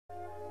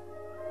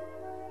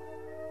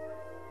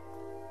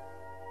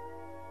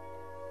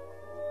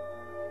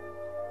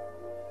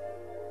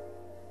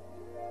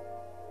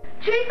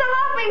Theresa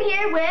Hofmann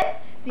here with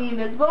The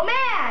Invisible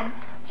Man.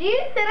 Do you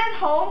sit at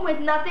home with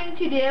nothing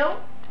to do?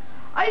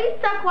 Are you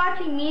stuck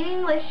watching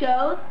meaningless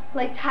shows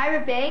like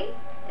Tyra Banks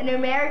and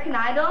American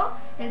Idol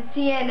and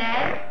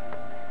CNN?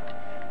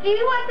 Do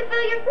you want to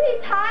fill your free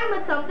time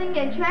with something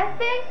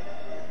interesting?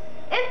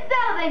 If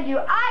so, then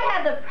I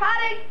have the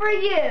product for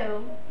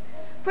you.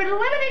 For the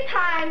limited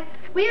time,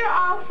 we are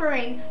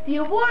offering the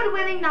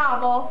award-winning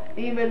novel,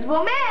 The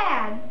Invisible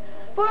Man,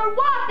 for a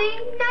whopping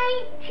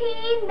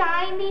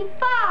 $19.95.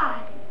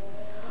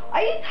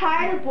 Are you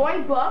tired of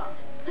boring books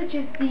such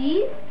as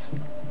these?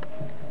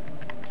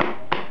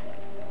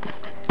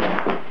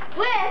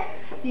 With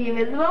The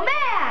Invisible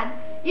Man,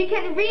 you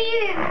can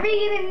read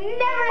and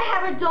never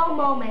have a dull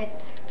moment.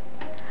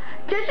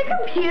 Does your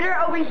computer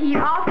overheat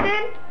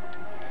often?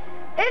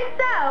 If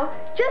so,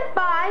 just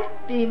buy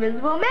The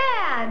Invisible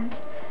Man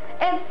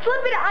and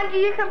slip it under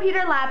your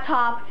computer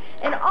laptop,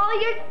 and all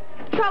your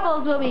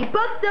troubles will be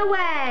booked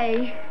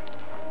away.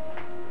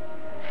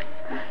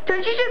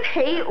 Don't you just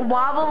hate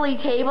wobbly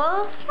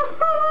tables?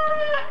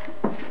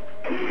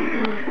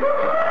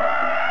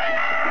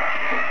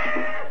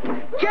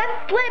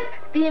 Just slip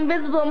The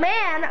Invisible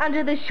Man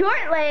under the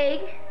short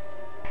leg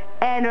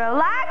and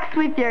relax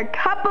with your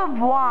cup of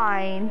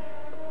wine.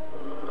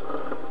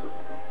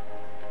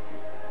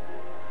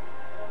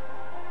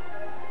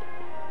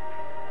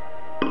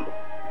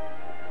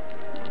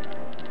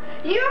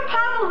 You're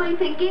probably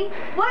thinking,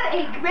 what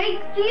a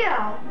great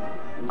deal!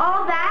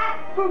 All that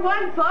for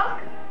one book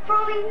for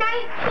only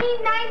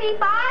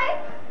 $19.95?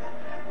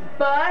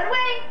 But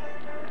wait,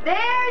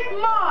 there's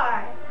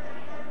more!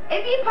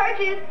 If you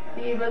purchase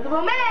The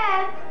Invisible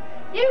Man,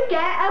 you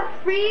get a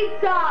free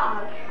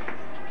dog.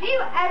 Do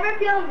you ever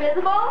feel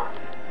invisible?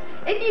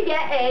 If you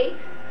get a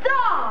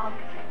dog,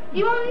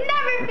 you will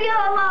never feel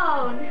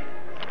alone.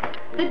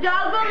 The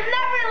dog will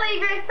never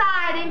leave your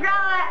side and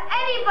growl at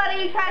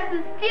anybody who tries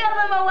to steal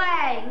them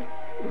away.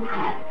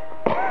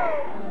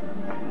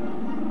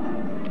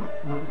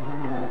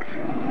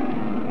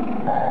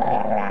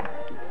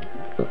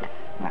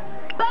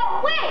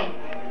 But wait!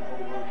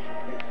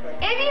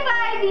 If you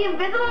buy The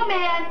Invisible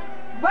Man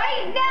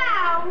right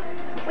now,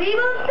 we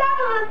will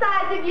double the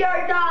size of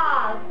your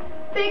dog.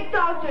 Big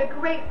dogs are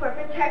great for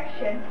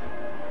protection.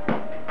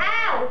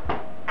 Ow!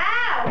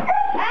 Ow!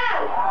 Ow!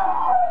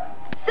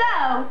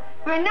 So,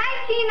 for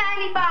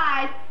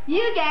 $19.95,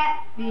 you get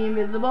The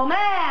Invisible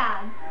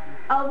Man,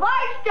 a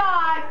large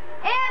dog,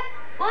 and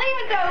we'll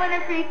even throw in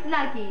a free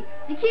Snuggie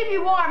to keep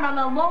you warm on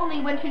the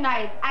lonely winter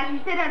nights as you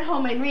sit at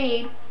home and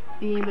read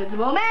The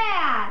Invisible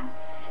Man.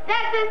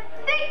 That's a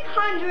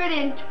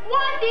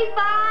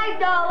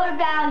 $625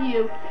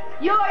 value.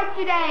 Yours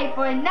today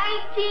for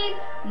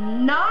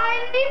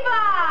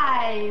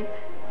 $19.95.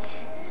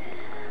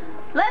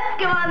 Let's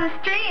go on the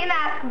street and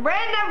ask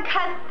random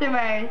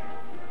customers.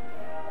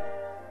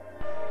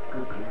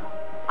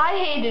 I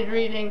hated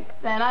reading.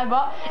 Then I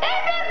bought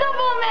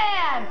Invisible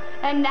Man,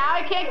 and now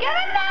I can't get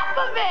enough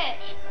of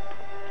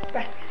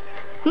it.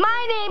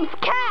 My name's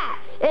Kat,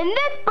 and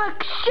this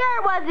book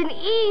sure was an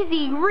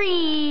easy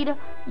read.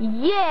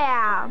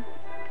 Yeah.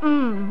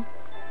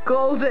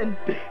 Golden.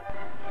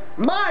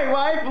 My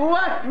wife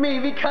left me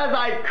because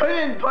I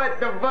couldn't put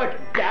the book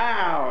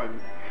down.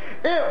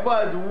 It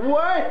was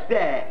worth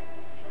it.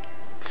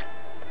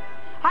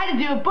 I had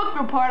to do a book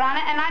report on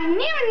it, and I didn't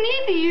even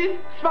need to use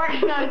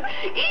SparkNotes.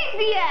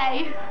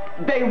 ECA!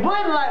 They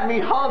would let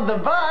me hold the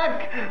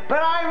book,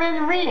 but I'm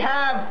in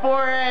rehab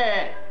for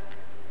it.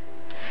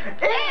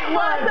 It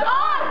was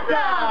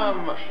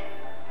awesome!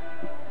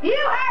 You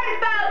heard it,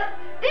 folks!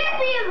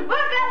 This is Book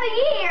of the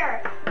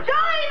Year!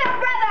 Join the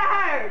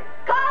Brotherhood!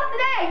 Call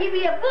today, give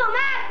me a full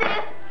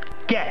massive!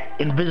 Get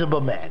Invisible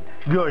Man,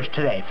 yours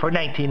today for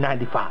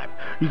 $19.95.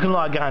 You can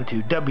log on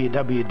to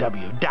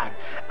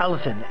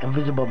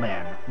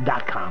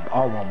www.ellisoninvisibleman.com,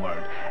 all one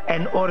word,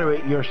 and order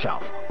it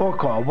yourself. Or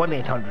call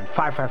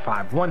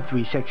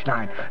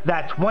 1-800-555-1369.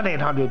 That's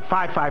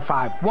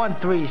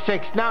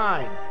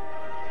 1-800-555-1369.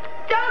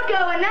 Don't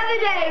go another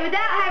day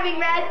without having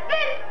read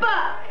this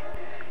book.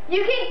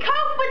 You can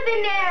cope with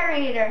the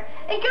narrator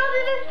and go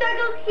through the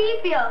struggles he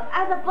feels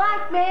as a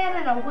black man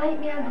in a white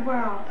man's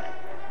world.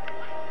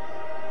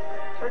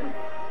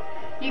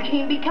 You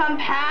can become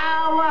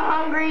power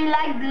hungry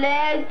like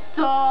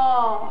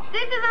Bledsoe.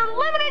 This is a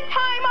limited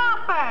time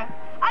offer.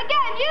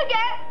 Again, you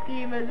get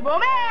The Invisible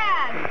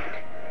Man,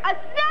 a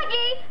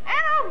Snuggie,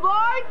 and a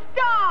large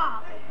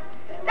dog.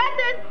 That's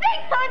a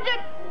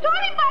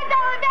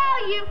 $625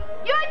 value.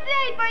 Yours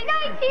today for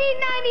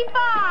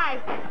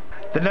 $19.95.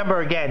 The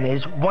number again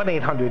is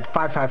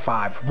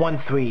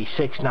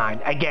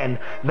 1-800-555-1369. Again,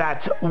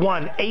 that's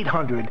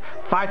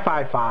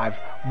 1-800-555-1369.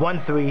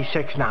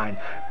 1369.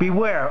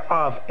 Beware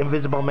of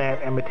Invisible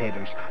Man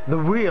imitators. The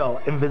real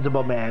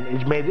Invisible Man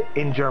is made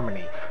in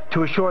Germany.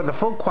 To assure the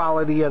full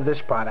quality of this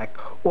product,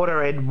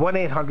 order at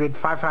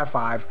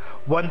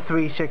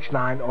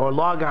 1-800-555-1369 or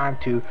log on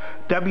to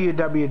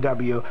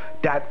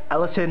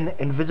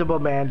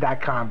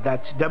www.ellisoninvisibleman.com.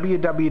 That's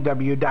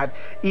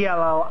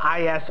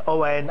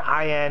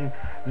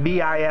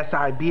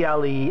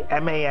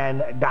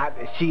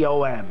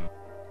www.ellisoninvisibleman.com.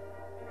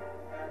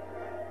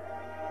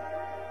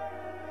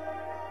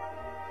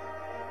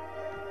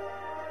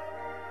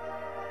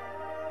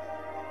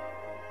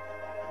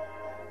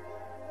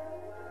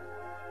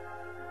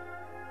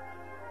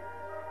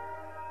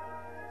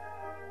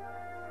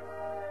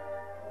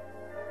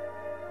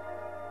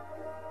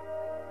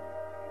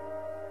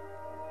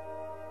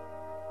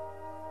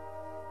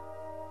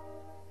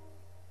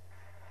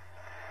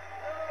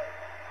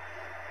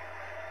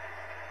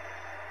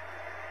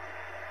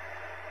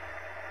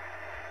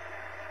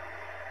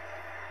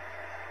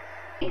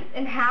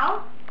 And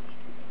how?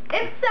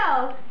 If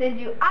so, then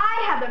do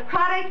I have the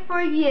product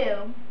for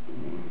you.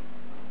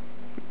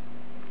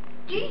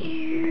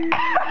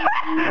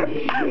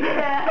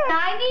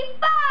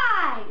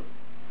 95!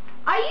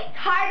 Are you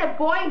tired of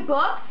boring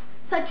books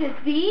such as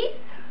these?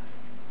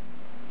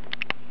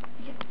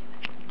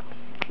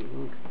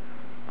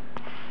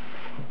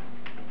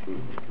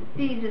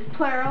 These is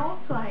plural,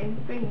 so I'm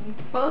bringing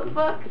both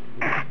books.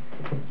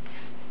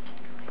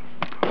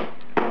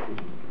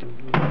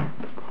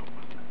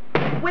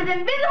 With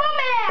Invisible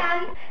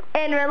Man,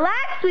 and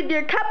relax with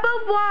your cup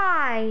of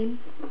wine.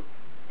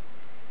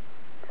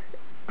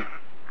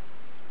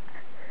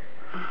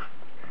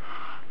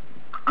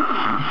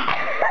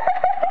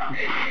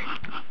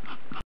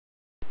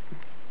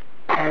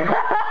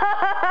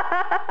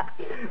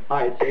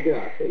 Alright, shake it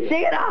off.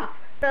 Shake it off.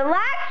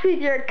 Relax with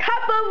your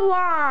cup of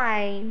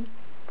wine.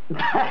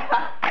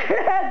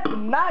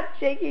 Not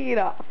shaking it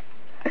off.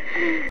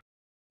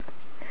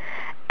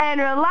 And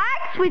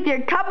relax with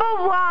your cup of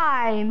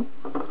wine.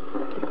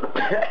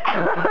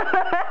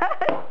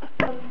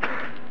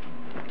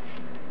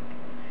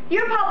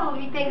 You're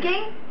probably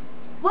thinking,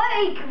 what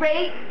a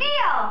great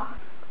deal.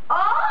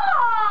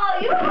 Oh,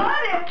 you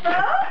heard it,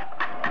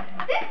 folks.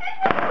 This is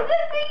the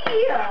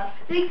deal.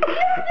 The deal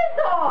of the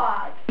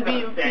dog. Do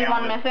you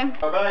want to miss him?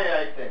 Oh,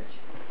 yeah, I think.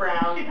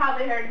 Brown. She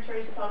probably heard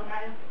Theresa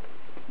Hofmann.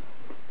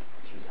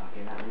 She was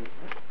talking about me.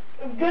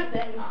 Good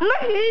thing.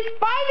 Look, he's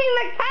finding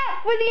the cat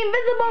for the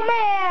Invisible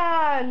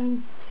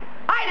Man.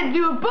 I had to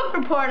do a book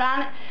report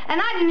on it, and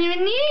I didn't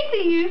even need to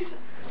use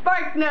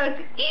Spark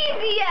Notes.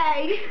 Easy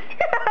A.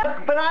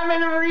 But I'm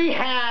in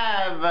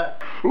rehab.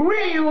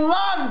 We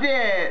loved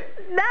it.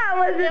 That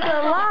wasn't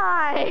a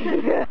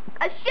lie.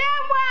 A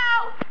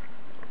ShamWow!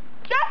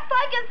 Just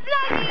like a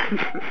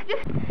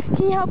Snuggie!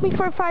 Can you help me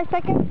for 5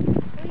 seconds?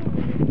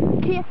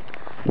 Can you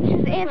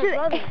just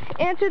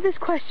answer this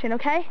question,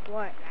 okay?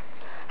 What?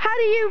 How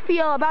do you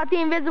feel about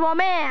the Invisible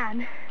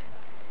Man?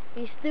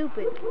 He's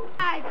stupid.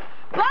 Buy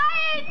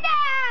it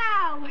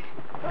now!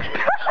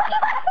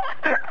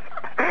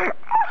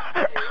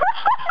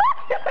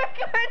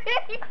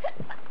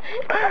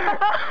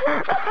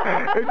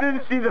 I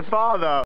didn't see the fall though.